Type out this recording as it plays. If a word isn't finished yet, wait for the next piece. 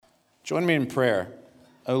Join me in prayer.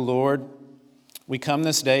 O Lord, we come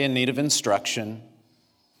this day in need of instruction.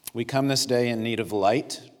 We come this day in need of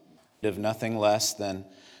light, of nothing less than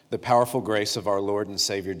the powerful grace of our Lord and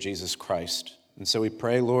Savior Jesus Christ. And so we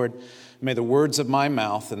pray, Lord, may the words of my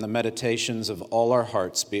mouth and the meditations of all our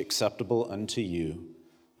hearts be acceptable unto you,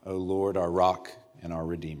 O Lord, our rock and our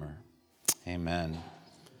Redeemer. Amen.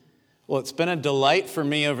 Well, it's been a delight for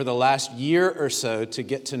me over the last year or so to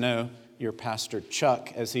get to know your pastor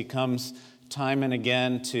Chuck as he comes time and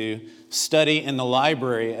again to study in the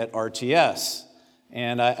library at RTS.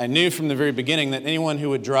 And I knew from the very beginning that anyone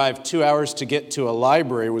who would drive 2 hours to get to a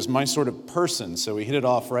library was my sort of person, so we hit it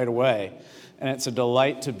off right away. And it's a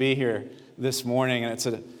delight to be here this morning, and it's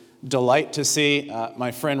a delight to see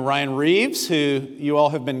my friend Ryan Reeves, who you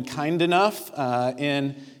all have been kind enough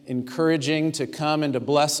in encouraging to come and to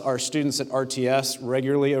bless our students at RTS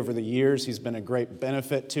regularly over the years. He's been a great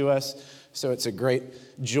benefit to us, so it's a great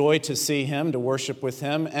joy to see him, to worship with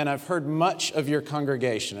him. And I've heard much of your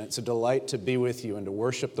congregation. It's a delight to be with you and to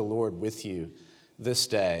worship the Lord with you this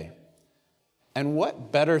day. And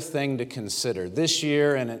what better thing to consider this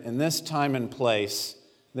year and in this time and place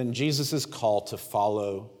than Jesus' call to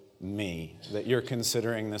follow me that you're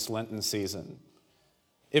considering this Lenten season?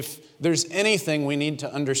 If there's anything we need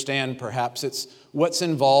to understand, perhaps it's what's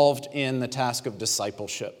involved in the task of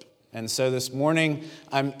discipleship. And so this morning,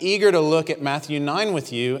 I'm eager to look at Matthew 9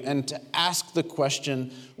 with you and to ask the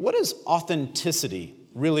question, what does authenticity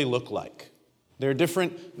really look like? There are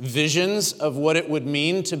different visions of what it would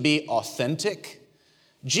mean to be authentic.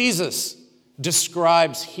 Jesus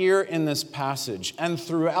describes here in this passage and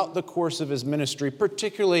throughout the course of his ministry,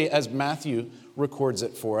 particularly as Matthew records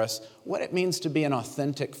it for us, what it means to be an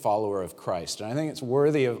authentic follower of Christ. And I think it's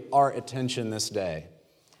worthy of our attention this day.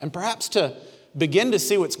 And perhaps to begin to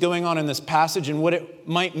see what's going on in this passage and what it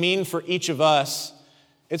might mean for each of us,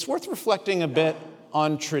 it's worth reflecting a bit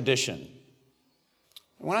on tradition.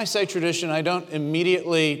 When I say tradition, I don't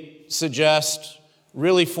immediately suggest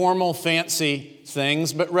really formal, fancy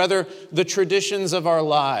things, but rather the traditions of our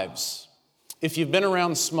lives. If you've been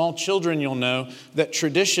around small children, you'll know that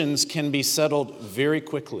traditions can be settled very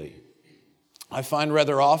quickly. I find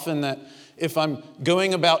rather often that if I'm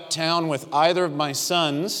going about town with either of my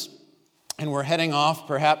sons and we're heading off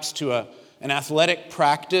perhaps to an athletic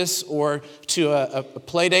practice or to a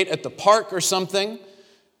play date at the park or something,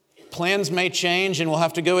 plans may change and we'll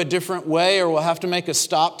have to go a different way or we'll have to make a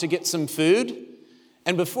stop to get some food.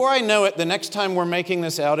 And before I know it, the next time we're making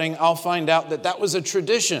this outing, I'll find out that that was a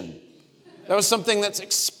tradition. That was something that's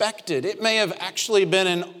expected. It may have actually been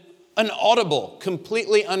an audible,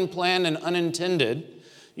 completely unplanned and unintended,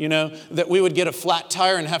 that we would get a flat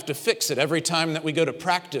tire and have to fix it every time that we go to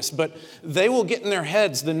practice. But they will get in their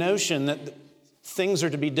heads the notion that things are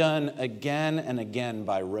to be done again and again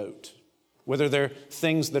by rote. Whether they're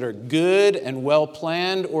things that are good and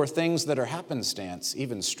well-planned or things that are happenstance,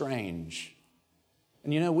 even strange.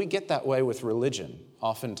 And we get that way with religion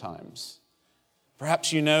oftentimes.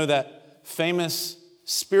 Perhaps you know that famous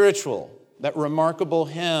spiritual, that remarkable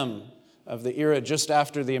hymn of the era just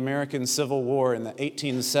after the American Civil War in the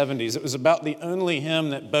 1870s. It was about the only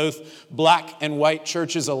hymn that both black and white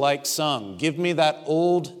churches alike sung. Give me that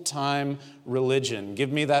old-time religion.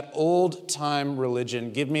 Give me that old-time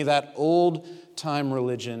religion. Give me that old-time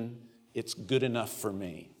religion. It's good enough for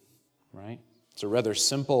me, right? It's a rather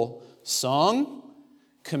simple song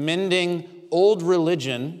commending old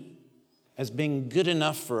religion as being good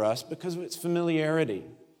enough for us because of its familiarity.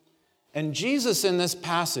 And Jesus in this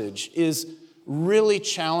passage is really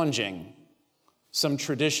challenging some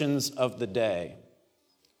traditions of the day.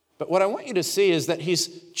 But what I want you to see is that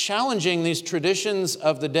he's challenging these traditions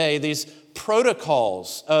of the day, these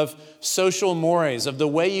protocols of social mores, of the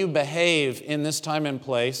way you behave in this time and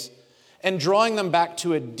place, and drawing them back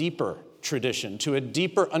to a deeper tradition, to a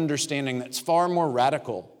deeper understanding that's far more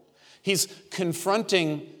radical. He's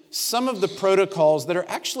confronting some of the protocols that are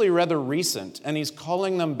actually rather recent, and he's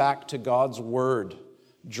calling them back to God's word,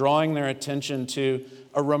 drawing their attention to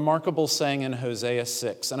a remarkable saying in Hosea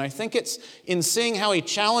 6. And I think it's in seeing how he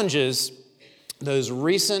challenges those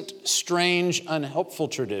recent, strange, unhelpful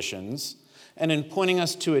traditions, and in pointing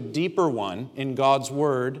us to a deeper one in God's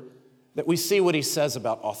word, that we see what he says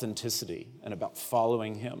about authenticity and about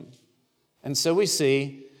following him. And so we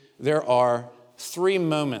see there are 3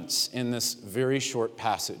 moments in this very short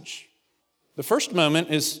passage. The first moment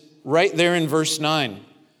is right there in verse 9.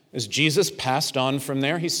 As Jesus passed on from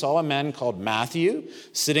there, he saw a man called Matthew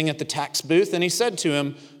sitting at the tax booth, and he said to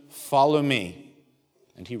him, "Follow me."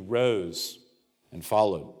 And he rose and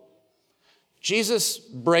followed. Jesus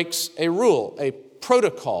breaks a rule, a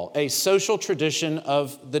protocol, a social tradition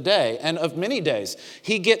of the day and of many days.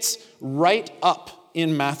 He gets right up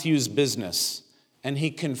in Matthew's business, and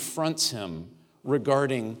he confronts him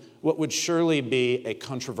regarding what would surely be a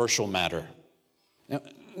controversial matter. Now,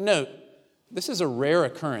 note, this is a rare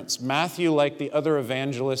occurrence. Matthew, like the other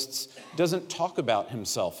evangelists, doesn't talk about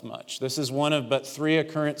himself much. This is one of but 3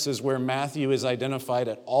 occurrences where Matthew is identified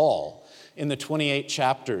at all in the 28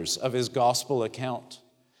 chapters of his gospel account.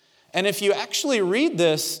 And if you actually read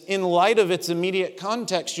this in light of its immediate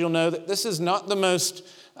context, you'll know that this is not the most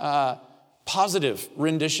positive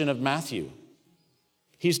rendition of Matthew.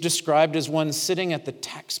 He's described as one sitting at the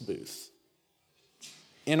tax booth.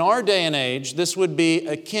 In our day and age, this would be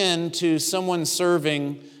akin to someone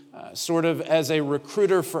serving sort of as a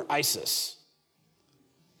recruiter for ISIS.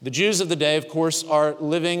 The Jews of the day, of course, are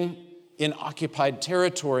living in occupied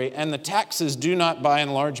territory, and the taxes do not, by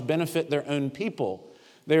and large, benefit their own people.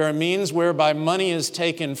 They are a means whereby money is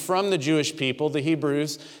taken from the Jewish people, the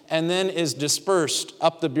Hebrews, and then is dispersed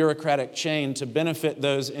up the bureaucratic chain to benefit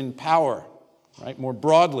those in power, right? More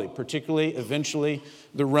broadly, particularly, eventually,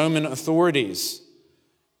 the Roman authorities.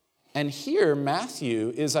 And here,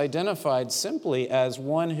 Matthew is identified simply as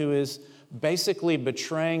one who is basically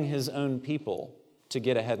betraying his own people to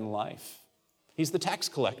get ahead in life. He's the tax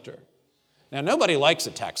collector. Now, nobody likes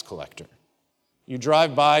a tax collector. You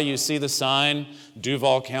drive by, you see the sign,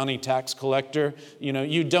 Duval County tax collector.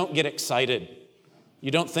 You don't get excited.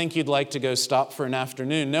 You don't think you'd like to go stop for an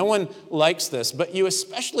afternoon. No one likes this, but you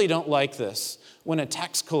especially don't like this when a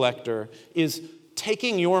tax collector is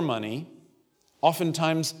taking your money,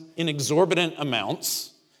 oftentimes in exorbitant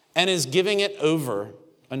amounts, and is giving it over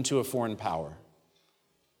unto a foreign power.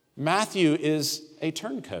 Matthew is a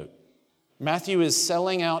turncoat. Matthew is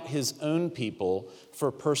selling out his own people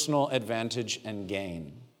for personal advantage and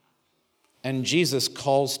gain. And Jesus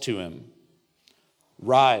calls to him,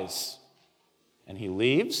 "Rise." And he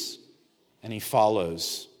leaves and he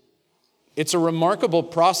follows. It's a remarkable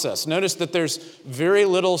process. Notice that there's very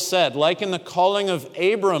little said. Like in the calling of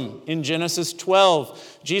Abram in Genesis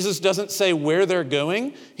 12, Jesus doesn't say where they're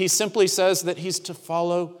going. He simply says that he's to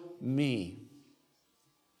follow me.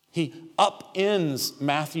 He upends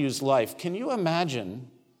Matthew's life. Can you imagine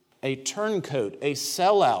a turncoat, a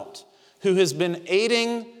sellout, who has been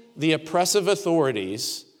aiding the oppressive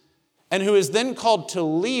authorities and who is then called to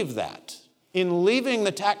leave that? In leaving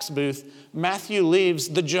the tax booth, Matthew leaves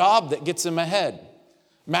the job that gets him ahead.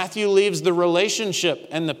 Matthew leaves the relationship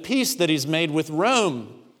and the peace that he's made with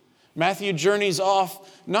Rome. Matthew journeys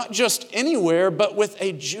off not just anywhere, but with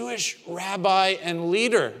a Jewish rabbi and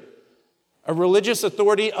leader, a religious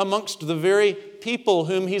authority amongst the very people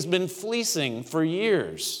whom he's been fleecing for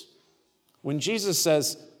years. When Jesus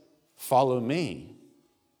says, "Follow me,"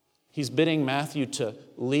 he's bidding Matthew to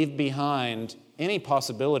leave behind any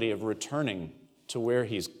possibility of returning to where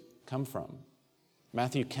he's come from.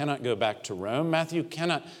 Matthew cannot go back to Rome. Matthew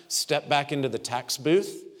cannot step back into the tax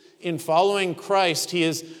booth. In following Christ, he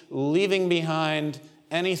is leaving behind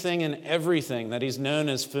anything and everything that he's known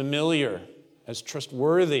as familiar, as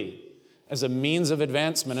trustworthy, as a means of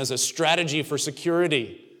advancement, as a strategy for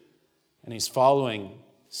security. And he's following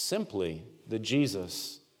simply the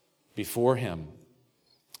Jesus before him.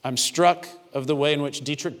 I'm struck of the way in which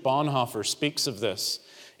Dietrich Bonhoeffer speaks of this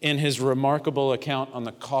in his remarkable account on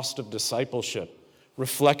the cost of discipleship,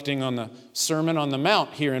 reflecting on the Sermon on the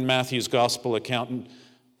Mount here in Matthew's gospel account. And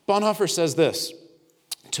Bonhoeffer says this: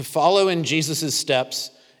 "To follow in Jesus' steps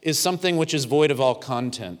is something which is void of all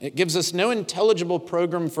content. It gives us no intelligible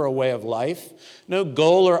program for a way of life, no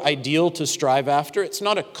goal or ideal to strive after. It's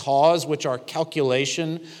not a cause which our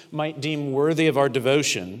calculation might deem worthy of our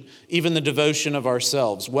devotion, even the devotion of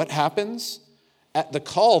ourselves. What happens? At the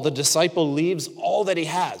call, the disciple leaves all that he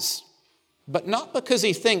has, but not because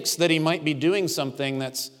he thinks that he might be doing something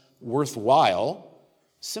that's worthwhile,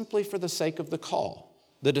 simply for the sake of the call.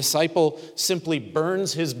 The disciple simply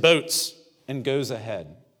burns his boats and goes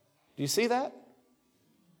ahead." Do you see that?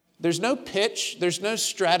 There's no pitch, there's no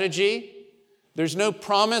strategy, there's no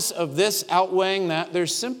promise of this outweighing that.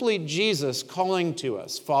 There's simply Jesus calling to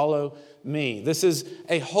us, "Follow me." This is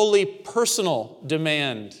a wholly personal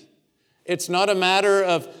demand. It's not a matter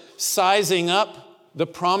of sizing up the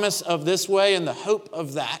promise of this way and the hope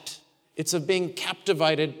of that. It's of being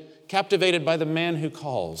captivated by the man who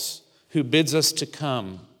calls, who bids us to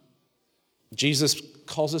come. Jesus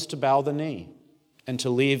calls us to bow the knee and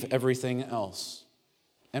to leave everything else.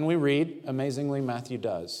 And we read, amazingly, Matthew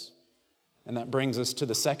does. And that brings us to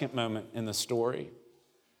the second moment in the story,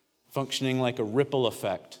 functioning like a ripple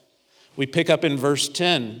effect. We pick up in verse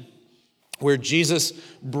 10. where Jesus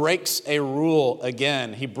breaks a rule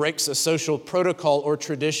again. He breaks a social protocol or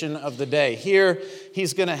tradition of the day. Here,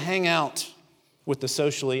 he's going to hang out with the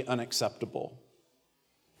socially unacceptable.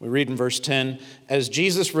 We read in verse 10, "As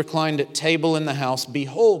Jesus reclined at table in the house,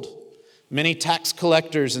 behold, many tax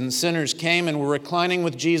collectors and sinners came and were reclining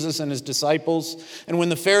with Jesus and his disciples. And when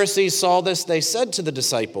the Pharisees saw this, they said to the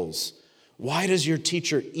disciples, 'Why does your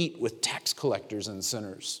teacher eat with tax collectors and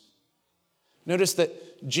sinners?'" Notice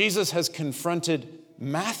that Jesus has confronted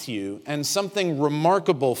Matthew, and something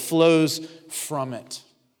remarkable flows from it.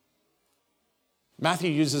 Matthew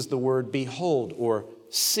uses the word behold or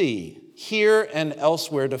see here and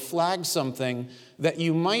elsewhere to flag something that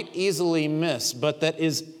you might easily miss, but that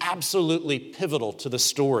is absolutely pivotal to the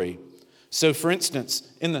story. So, for instance,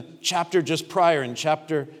 in the chapter just prior, in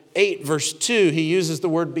chapter 8, verse 2, he uses the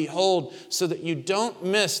word behold so that you don't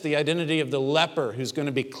miss the identity of the leper who's going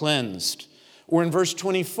to be cleansed. Or in verse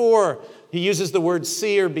 24, he uses the word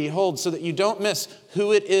see or behold so that you don't miss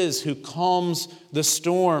who it is who calms the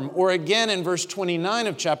storm. Or again in verse 29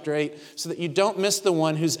 of chapter 8, so that you don't miss the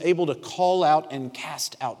one who's able to call out and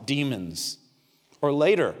cast out demons. Or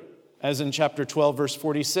later, as in chapter 12, verse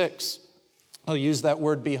 46, I'll use that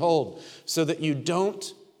word behold so that you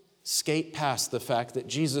don't skate past the fact that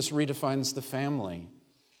Jesus redefines the family,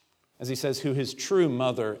 as he says who his true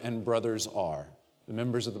mother and brothers are, the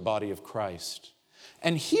members of the body of Christ.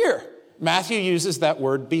 And here, Matthew uses that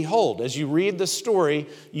word behold. As you read the story,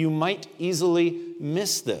 you might easily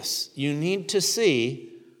miss this. You need to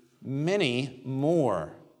see many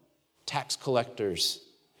more tax collectors,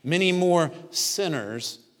 many more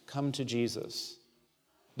sinners come to Jesus.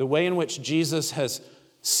 The way in which Jesus has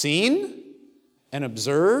seen and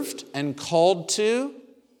observed and called to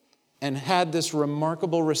and had this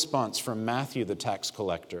remarkable response from Matthew, the tax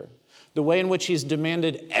collector. The way in which he's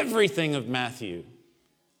demanded everything of Matthew.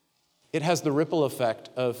 It has the ripple effect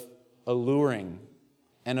of alluring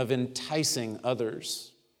and of enticing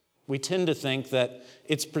others. We tend to think that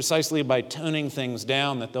it's precisely by toning things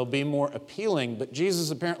down that they'll be more appealing, but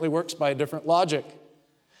Jesus apparently works by a different logic.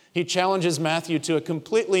 He challenges Matthew to a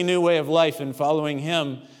completely new way of life in following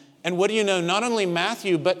him. And what do you know? Not only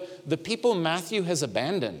Matthew, but the people Matthew has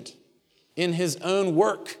abandoned in his own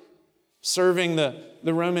work, serving the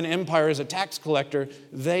Roman Empire as a tax collector,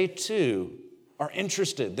 they too are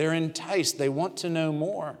interested. They're enticed. They want to know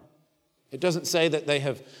more. It doesn't say that they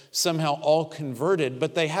have somehow all converted,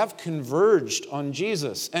 but they have converged on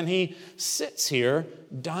Jesus. And he sits here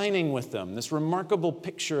dining with them, this remarkable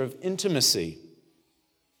picture of intimacy.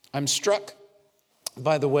 I'm struck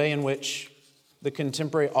by the way in which the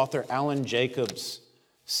contemporary author Alan Jacobs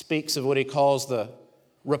speaks of what he calls the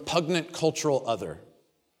repugnant cultural other.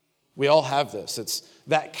 We all have this. It's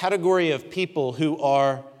that category of people who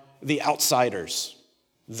are the outsiders,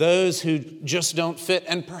 those who just don't fit,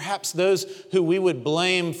 and perhaps those who we would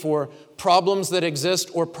blame for problems that exist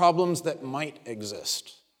or problems that might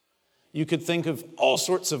exist. You could think of all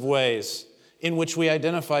sorts of ways in which we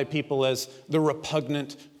identify people as the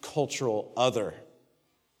repugnant cultural other.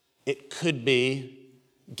 It could be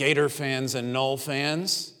Gator fans and Knoll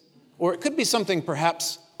fans, or it could be something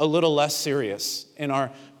perhaps a little less serious in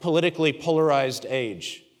our politically polarized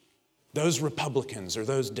age. Those Republicans or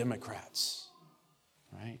those Democrats,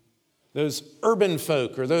 right? Those urban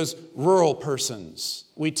folk or those rural persons.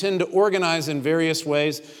 We tend to organize in various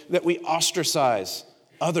ways that we ostracize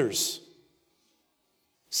others.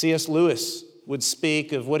 C.S. Lewis would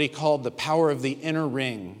speak of what he called the power of the inner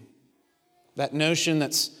ring, that notion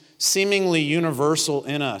that's seemingly universal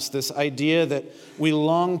in us, this idea that we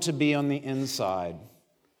long to be on the inside.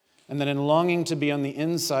 And that in longing to be on the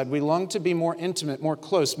inside, we long to be more intimate, more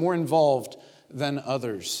close, more involved than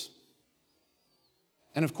others.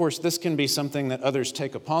 And of course, this can be something that others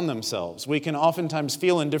take upon themselves. We can oftentimes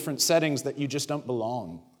feel in different settings that you just don't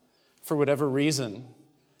belong for whatever reason.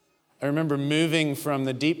 I remember moving from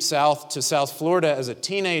the deep south to South Florida as a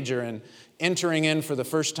teenager and entering in for the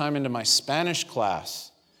first time into my Spanish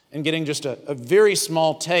class and getting just a very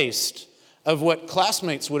small taste of what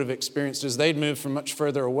classmates would have experienced as they'd moved from much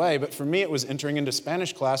further away. But for me, it was entering into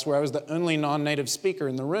Spanish class where I was the only non-native speaker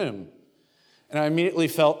in the room. And I immediately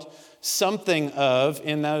felt something of,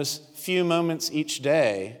 in those few moments each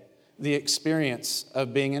day, the experience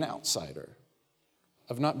of being an outsider,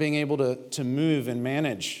 of not being able to move and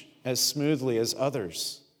manage as smoothly as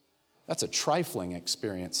others. That's a trifling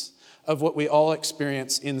experience of what we all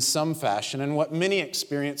experience in some fashion and what many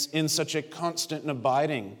experience in such a constant and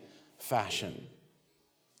abiding fashion.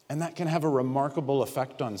 And that can have a remarkable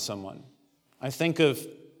effect on someone. I think of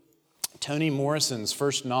Toni Morrison's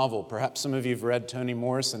first novel. Perhaps some of you have read Toni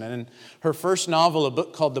Morrison. And in her first novel, a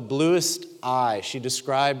book called The Bluest Eye, she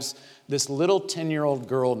describes this little 10-year-old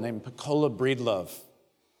girl named Pecola Breedlove,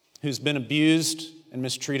 who's been abused and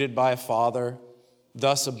mistreated by a father,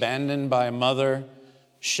 thus abandoned by a mother,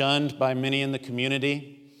 shunned by many in the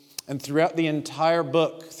community. And throughout the entire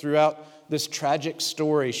book, throughout this tragic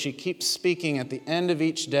story, she keeps speaking at the end of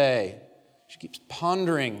each day. She keeps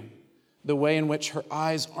pondering the way in which her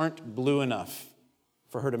eyes aren't blue enough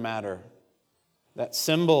for her to matter. That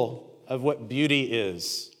symbol of what beauty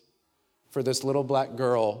is for this little black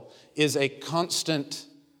girl is a constant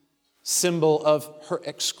symbol of her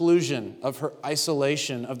exclusion, of her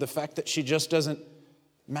isolation, of the fact that she just doesn't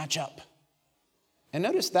match up. And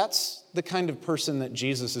notice that's the kind of person that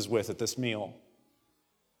Jesus is with at this meal.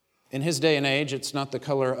 In his day and age, it's not the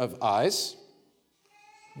color of eyes,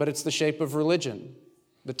 but it's the shape of religion.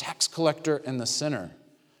 The tax collector and the sinner,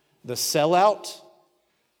 the sellout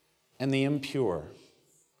and the impure,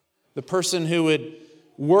 the person who would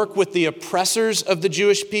work with the oppressors of the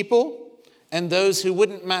Jewish people and those who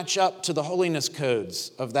wouldn't match up to the holiness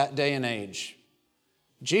codes of that day and age.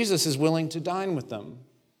 Jesus is willing to dine with them.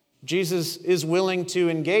 Jesus is willing to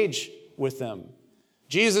engage with them.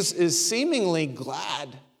 Jesus is seemingly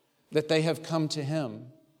glad that they have come to him.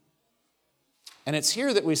 And it's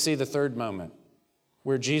here that we see the third moment,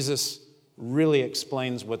 where Jesus really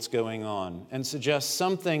explains what's going on and suggests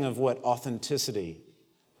something of what authenticity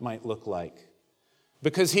might look like.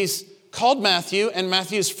 Because he's called Matthew, and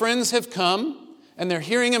Matthew's friends have come, and they're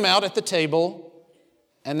hearing him out at the table,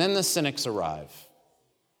 and then the cynics arrive.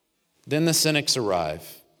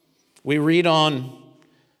 We read on,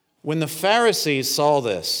 when the Pharisees saw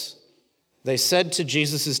this, they said to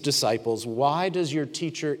Jesus' disciples, "Why does your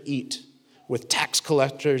teacher eat with tax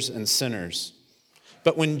collectors and sinners?"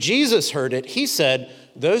 But when Jesus heard it, he said,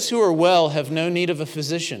 "Those who are well have no need of a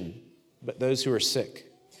physician, but those who are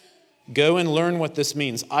sick. Go and learn what this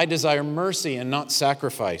means. I desire mercy and not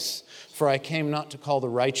sacrifice, for I came not to call the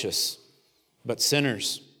righteous, but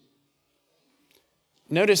sinners."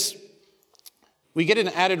 Notice, we get an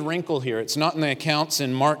added wrinkle here. It's not in the accounts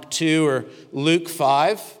in Mark 2 or Luke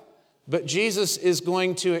 5, but Jesus is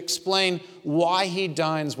going to explain why he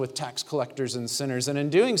dines with tax collectors and sinners. And in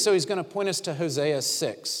doing so, he's going to point us to Hosea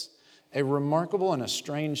 6, a remarkable and a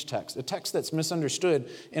strange text, a text that's misunderstood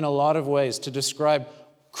in a lot of ways to describe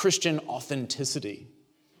Christian authenticity.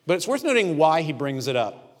 But it's worth noting why he brings it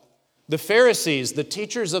up. The Pharisees, the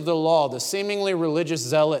teachers of the law, the seemingly religious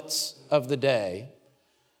zealots of the day,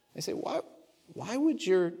 they say, why would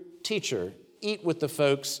your teacher eat with the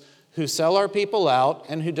folks who sell our people out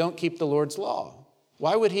and who don't keep the Lord's law?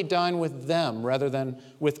 Why would he dine with them rather than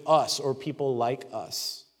with us or people like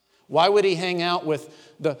us? Why would he hang out with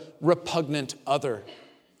the repugnant other?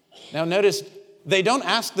 Now notice, they don't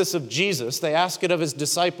ask this of Jesus, they ask it of his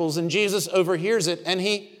disciples, and Jesus overhears it, and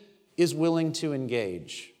he is willing to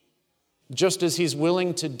engage. Just as he's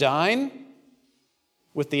willing to dine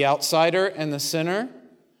with the outsider and the sinner,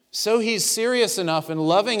 so he's serious enough and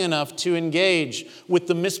loving enough to engage with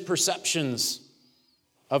the misperceptions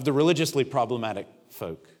of the religiously problematic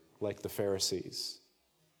folk like the Pharisees.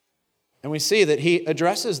 And we see that he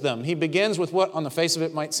addresses them. He begins with what on the face of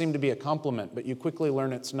it might seem to be a compliment, but you quickly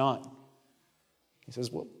learn it's not. He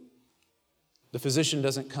says, well, the physician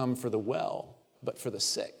doesn't come for the well, but for the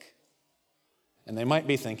sick. And they might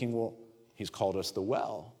be thinking, well, he's called us the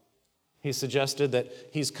well. He suggested that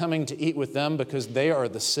he's coming to eat with them because they are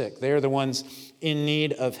the sick. They are the ones in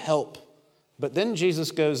need of help. But then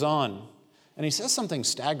Jesus goes on, and he says something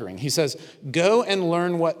staggering. He says, go and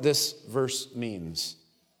learn what this verse means.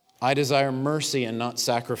 I desire mercy and not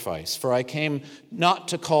sacrifice, for I came not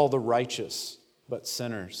to call the righteous, but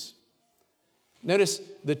sinners. Notice,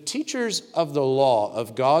 the teachers of the law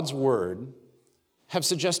of God's word have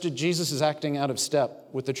suggested Jesus is acting out of step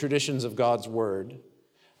with the traditions of God's word.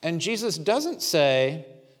 And Jesus doesn't say,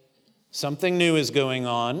 something new is going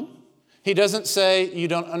on. He doesn't say, you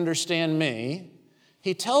don't understand me.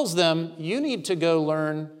 He tells them, you need to go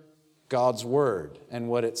learn God's word and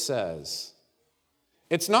what it says.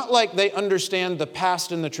 It's not like they understand the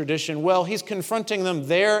past and the tradition well. He's confronting them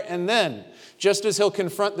there and then, just as he'll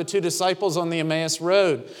confront the two disciples on the Emmaus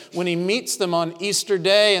Road when he meets them on Easter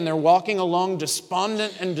Day and they're walking along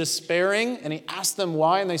despondent and despairing, and he asks them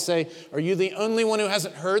why, and they say, are you the only one who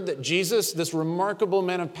hasn't heard that Jesus, this remarkable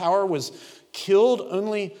man of power, was killed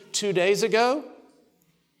only 2 days ago?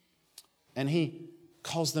 And he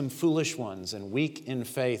calls them foolish ones and weak in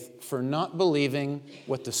faith for not believing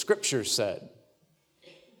what the Scriptures said.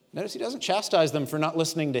 Notice he doesn't chastise them for not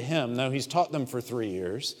listening to him, though he's taught them for 3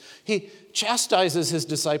 years. He chastises his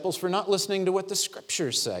disciples for not listening to what the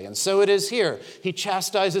Scriptures say. And so it is here. He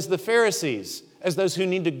chastises the Pharisees as those who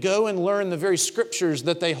need to go and learn the very Scriptures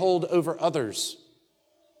that they hold over others.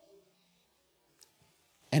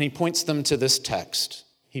 And he points them to this text.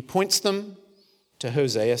 He points them to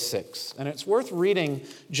Hosea 6. And it's worth reading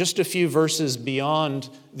just a few verses beyond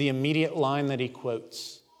the immediate line that he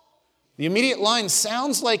quotes. The immediate line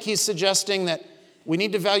sounds like he's suggesting that we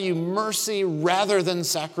need to value mercy rather than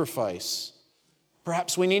sacrifice.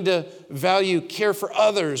 Perhaps we need to value care for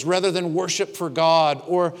others rather than worship for God.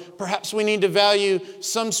 Or perhaps we need to value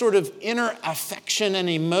some sort of inner affection and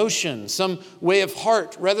emotion, some way of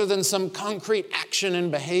heart rather than some concrete action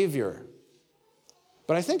and behavior.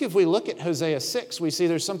 But I think if we look at Hosea 6, we see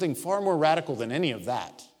there's something far more radical than any of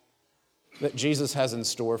that Jesus has in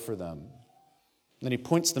store for them. Then he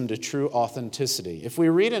points them to true authenticity. If we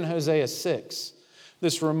read in Hosea 6,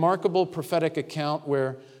 this remarkable prophetic account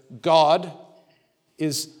where God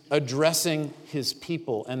is addressing his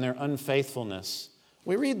people and their unfaithfulness,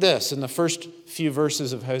 we read this in the first few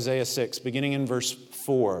verses of Hosea 6, beginning in verse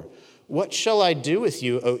 4. What shall I do with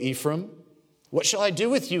you, O Ephraim? What shall I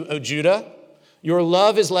do with you, O Judah? Your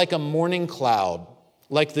love is like a morning cloud,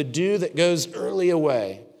 like the dew that goes early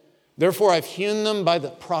away. Therefore, I've hewn them by the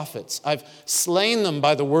prophets. I've slain them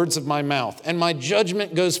by the words of my mouth, and my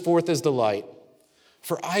judgment goes forth as the light.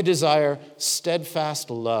 For I desire steadfast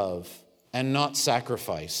love and not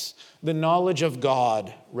sacrifice, the knowledge of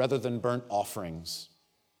God rather than burnt offerings.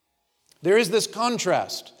 There is this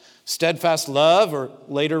contrast. Steadfast love, or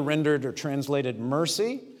later rendered or translated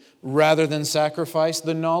mercy, rather than sacrifice,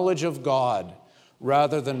 the knowledge of God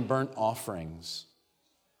rather than burnt offerings.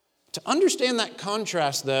 To understand that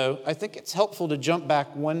contrast, though, I think it's helpful to jump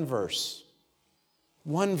back one verse,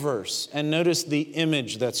 and notice the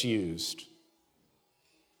image that's used.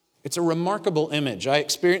 It's a remarkable image. I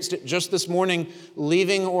experienced it just this morning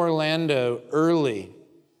leaving Orlando early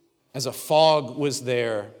as a fog was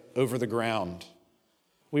there over the ground.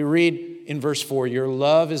 We read in verse 4, your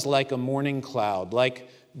love is like a morning cloud, like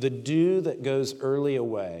the dew that goes early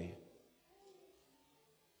away.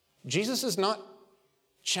 Jesus is not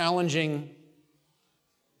challenging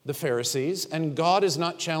the Pharisees, and God is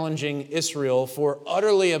not challenging Israel for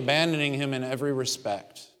utterly abandoning him in every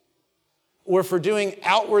respect, or for doing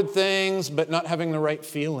outward things but not having the right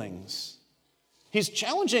feelings. He's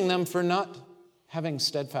challenging them for not having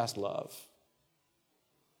steadfast love,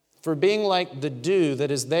 for being like the dew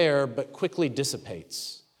that is there but quickly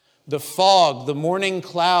dissipates, the fog, the morning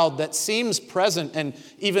cloud that seems present and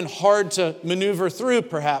even hard to maneuver through,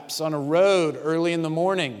 perhaps, on a road early in the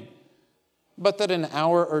morning, but that an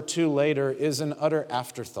hour or two later is an utter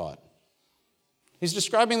afterthought. He's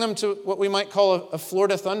describing them to what we might call a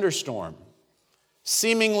Florida thunderstorm,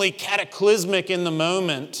 seemingly cataclysmic in the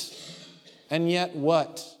moment, and yet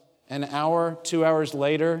what? An hour, 2 hours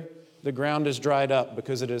later, the ground is dried up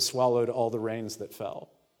because it has swallowed all the rains that fell.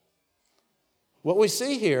 What we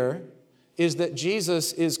see here is that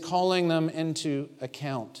Jesus is calling them into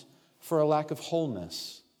account for a lack of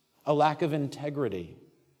wholeness, a lack of integrity.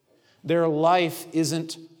 Their life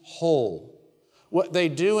isn't whole. What they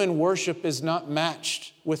do in worship is not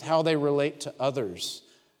matched with how they relate to others.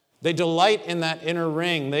 They delight in that inner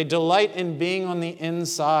ring. They delight in being on the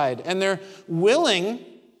inside. And they're willing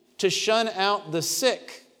to shun out the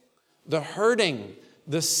sick, the hurting,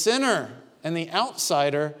 the sinner, and the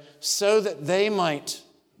outsider so that they might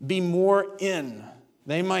be more in.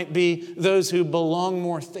 They might be those who belong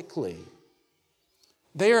more thickly.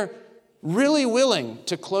 They are really willing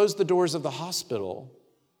to close the doors of the hospital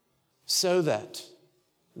so that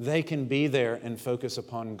they can be there and focus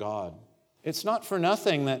upon God. It's not for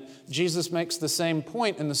nothing that Jesus makes the same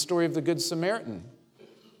point in the story of the Good Samaritan.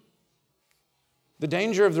 The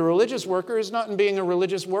danger of the religious worker is not in being a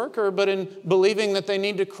religious worker, but in believing that they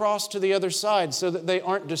need to cross to the other side so that they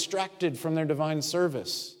aren't distracted from their divine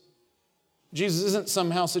service. Jesus isn't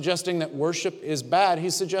somehow suggesting that worship is bad.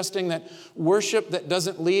 He's suggesting that worship that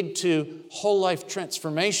doesn't lead to whole life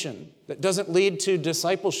transformation, that doesn't lead to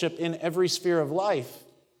discipleship in every sphere of life,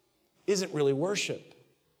 isn't really worship,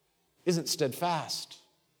 isn't steadfast.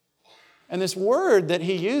 And this word that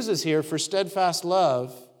he uses here for steadfast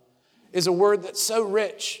love is a word that's so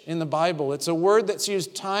rich in the Bible. It's a word that's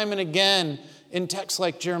used time and again in texts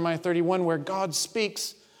like Jeremiah 31, where God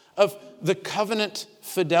speaks of the covenant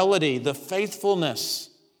fidelity, the faithfulness,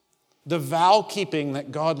 the vow-keeping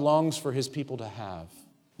that God longs for his people to have,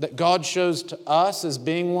 that God shows to us as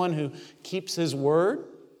being one who keeps his word,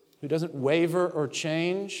 who doesn't waver or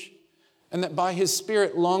change, and that by his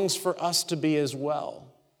Spirit longs for us to be as well.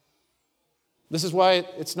 This is why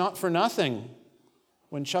it's not for nothing.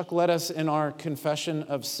 When Chuck led us in our confession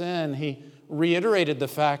of sin, he reiterated the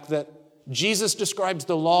fact that Jesus describes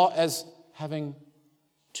the law as having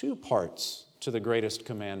two parts to the greatest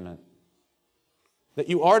commandment. That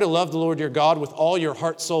you are to love the Lord your God with all your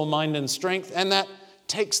heart, soul, mind, and strength, and that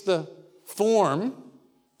takes the form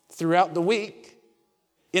throughout the week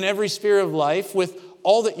in every sphere of life with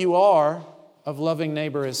all that you are of loving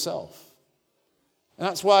neighbor as self. And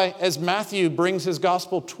that's why as Matthew brings his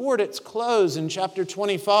gospel toward its close in chapter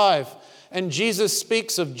 25, and Jesus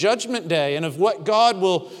speaks of Judgment Day and of what God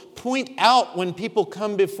will point out when people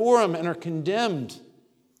come before him and are condemned,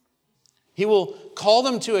 he will call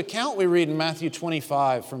them to account, we read in Matthew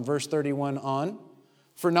 25 from verse 31 on,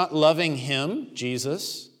 for not loving him,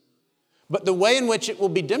 Jesus. But the way in which it will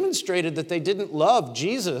be demonstrated that they didn't love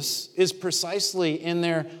Jesus is precisely in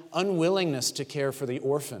their unwillingness to care for the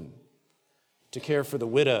orphan, to care for the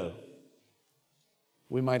widow.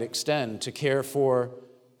 We might extend to care for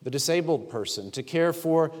the disabled person, to care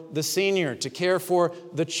for the senior, to care for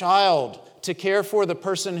the child, to care for the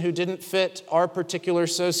person who didn't fit our particular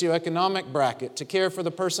socioeconomic bracket, to care for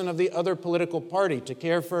the person of the other political party, to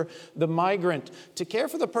care for the migrant, to care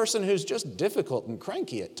for the person who's just difficult and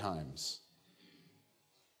cranky at times.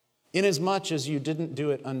 Inasmuch as you didn't do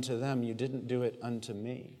it unto them, you didn't do it unto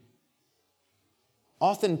me.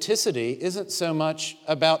 Authenticity isn't so much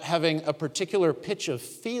about having a particular pitch of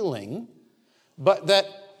feeling, but that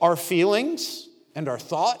our feelings and our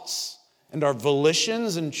thoughts and our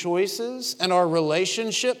volitions and choices and our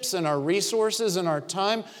relationships and our resources and our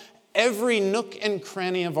time, every nook and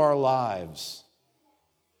cranny of our lives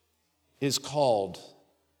is called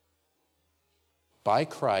by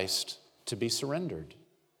Christ to be surrendered,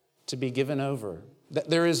 to be given over. That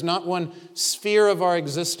there is not one sphere of our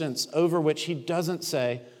existence over which he doesn't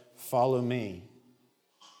say, follow me.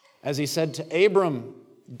 As he said to Abram,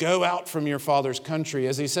 go out from your father's country.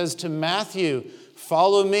 As he says to Matthew,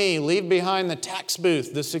 follow me, leave behind the tax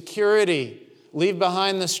booth, the security, leave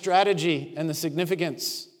behind the strategy and the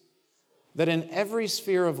significance. That in every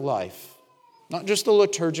sphere of life, not just the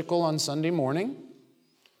liturgical on Sunday morning,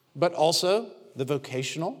 but also the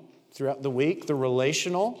vocational throughout the week, the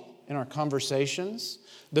relational in our conversations,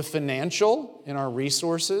 the financial in our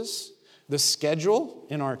resources, the schedule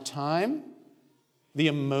in our time, the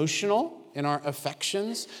emotional in our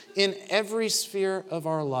affections, in every sphere of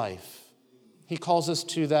our life. He calls us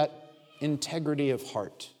to that integrity of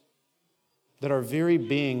heart, that our very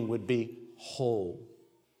being would be whole.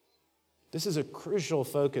 This is a crucial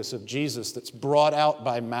focus of Jesus that's brought out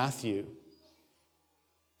by Matthew.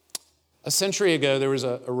 A century ago, there was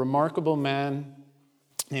a remarkable man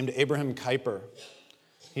named Abraham Kuyper.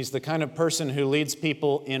 He's the kind of person who leads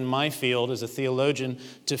people in my field as a theologian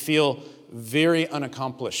to feel very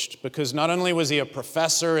unaccomplished, because not only was he a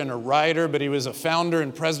professor and a writer, but he was a founder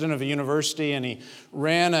and president of a university, and he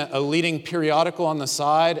ran a leading periodical on the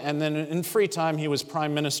side, and then in free time he was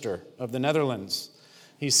prime minister of the Netherlands.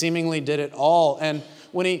 He seemingly did it all. And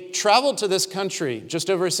when he traveled to this country just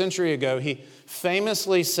over a century ago, he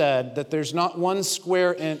famously said that there's not one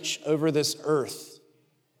square inch over this earth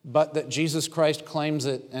but that Jesus Christ claims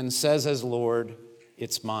it and says as Lord,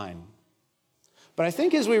 it's mine. But I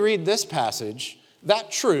think as we read this passage,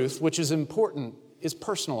 that truth, which is important, is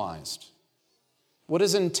personalized. What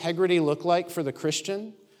does integrity look like for the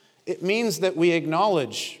Christian? It means that we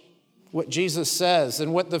acknowledge what Jesus says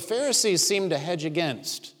and what the Pharisees seem to hedge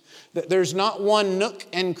against, that there's not one nook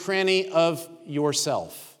and cranny of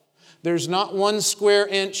yourself. There's not one square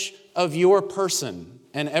inch of your person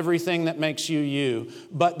and everything that makes you you,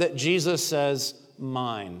 but that Jesus says,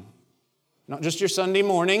 mine. Not just your Sunday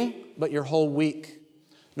morning, but your whole week.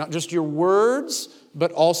 Not just your words,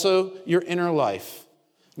 but also your inner life.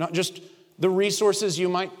 Not just the resources you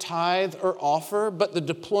might tithe or offer, but the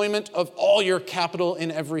deployment of all your capital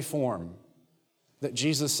in every form. That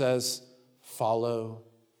Jesus says, follow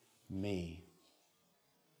me.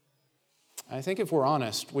 I think if we're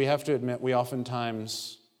honest, we have to admit we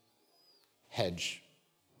oftentimes hedge.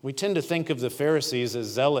 We tend to think of the Pharisees as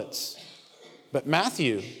zealots, but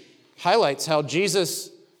Matthew highlights how Jesus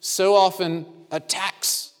so often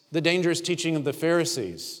attacks the dangerous teaching of the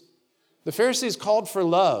Pharisees. The Pharisees called for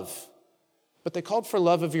love, but they called for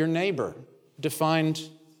love of your neighbor, defined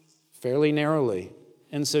fairly narrowly.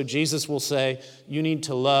 And so Jesus will say, you need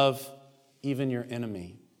to love even your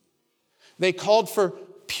enemy. They called for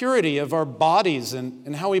purity of our bodies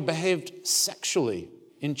and how we behaved sexually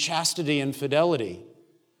in chastity and fidelity.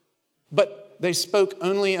 But they spoke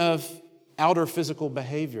only of outer physical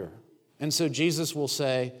behavior. And so Jesus will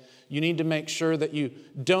say, You need to make sure that you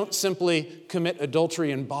don't simply commit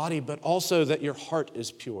adultery in body, but also that your heart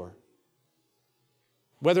is pure.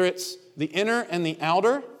 Whether it's the inner and the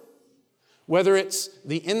outer, whether it's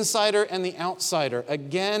the insider and the outsider,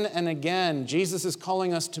 again and again, Jesus is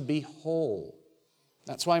calling us to be whole.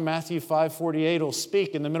 That's why Matthew 5:48 will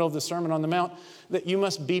speak in the middle of the Sermon on the Mount that you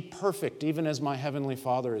must be perfect, even as my heavenly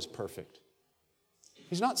Father is perfect.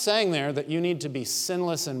 He's not saying there that you need to be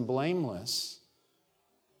sinless and blameless,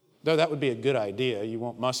 though that would be a good idea. You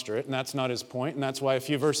won't muster it, and that's not his point. And that's why a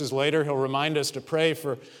few verses later, he'll remind us to pray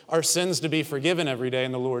for our sins to be forgiven every day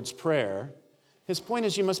in the Lord's Prayer. His point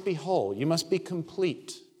is you must be whole. You must be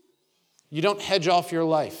complete. You don't hedge off your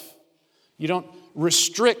life. You don't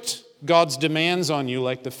restrict God's demands on you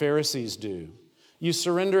like the Pharisees do. You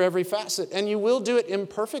surrender every facet, and you will do it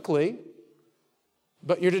imperfectly,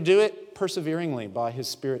 but you're to do it perseveringly by His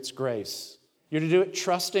Spirit's grace. You're to do it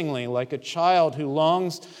trustingly, like a child who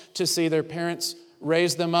longs to see their parents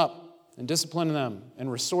raise them up and discipline them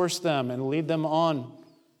and resource them and lead them on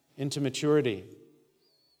into maturity.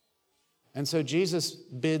 And so Jesus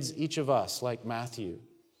bids each of us, like Matthew,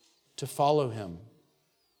 to follow Him.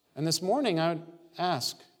 And this morning I would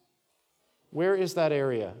ask, where is that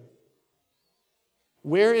area?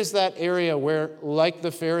 Where is that area where, like the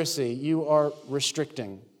Pharisee, you are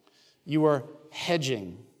restricting, you are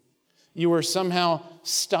hedging, you are somehow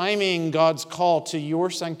stymieing God's call to your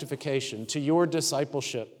sanctification, to your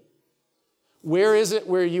discipleship? Where is it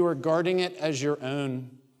where you are guarding it as your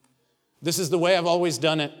own? This is the way I've always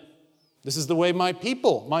done it. This is the way my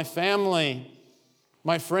people, my family,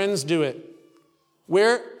 my friends do it.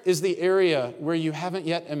 Where is the area where you haven't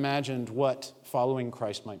yet imagined what following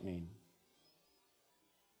Christ might mean?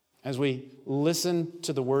 As we listen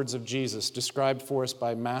to the words of Jesus described for us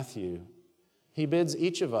by Matthew, he bids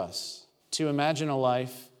each of us to imagine a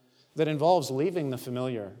life that involves leaving the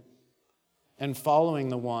familiar and following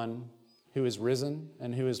the one who is risen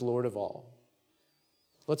and who is Lord of all.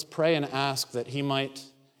 Let's pray and ask that he might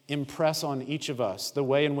impress on each of us the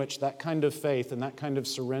way in which that kind of faith and that kind of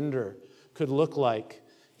surrender could look like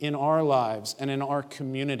in our lives and in our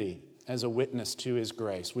community as a witness to his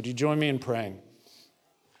grace. Would you join me in praying?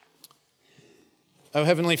 Oh,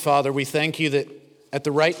 Heavenly Father, we thank you that at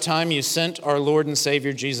the right time you sent our Lord and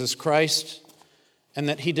Savior Jesus Christ, and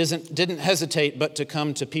that he didn't hesitate but to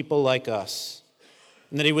come to people like us,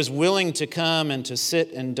 and that he was willing to come and to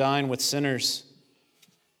sit and dine with sinners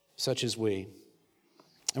such as we.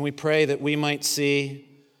 And we pray that we might see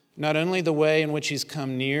not only the way in which he's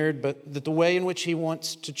come near, but that the way in which he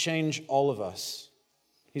wants to change all of us.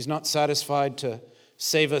 He's not satisfied to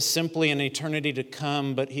save us simply in eternity to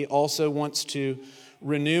come, but he also wants to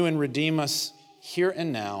renew and redeem us here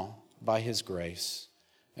and now by his grace.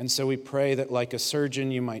 And so we pray that like a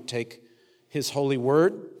surgeon, you might take his holy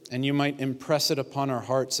word and you might impress it upon our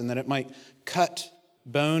hearts, and that it might cut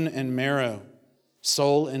bone and marrow,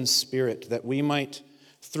 soul and spirit, that we might,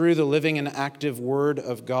 through the living and active word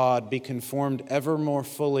of God, be conformed ever more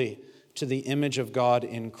fully to the image of God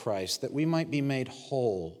in Christ, that we might be made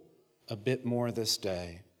whole a bit more this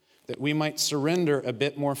day, that we might surrender a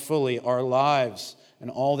bit more fully our lives and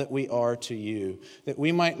all that we are to you, that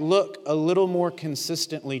we might look a little more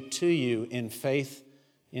consistently to you in faith,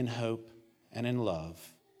 in hope, and in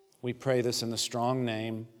love. We pray this in the strong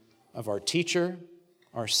name of our teacher,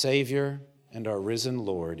 our Savior, and our risen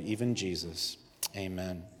Lord, even Jesus.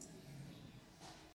 Amen.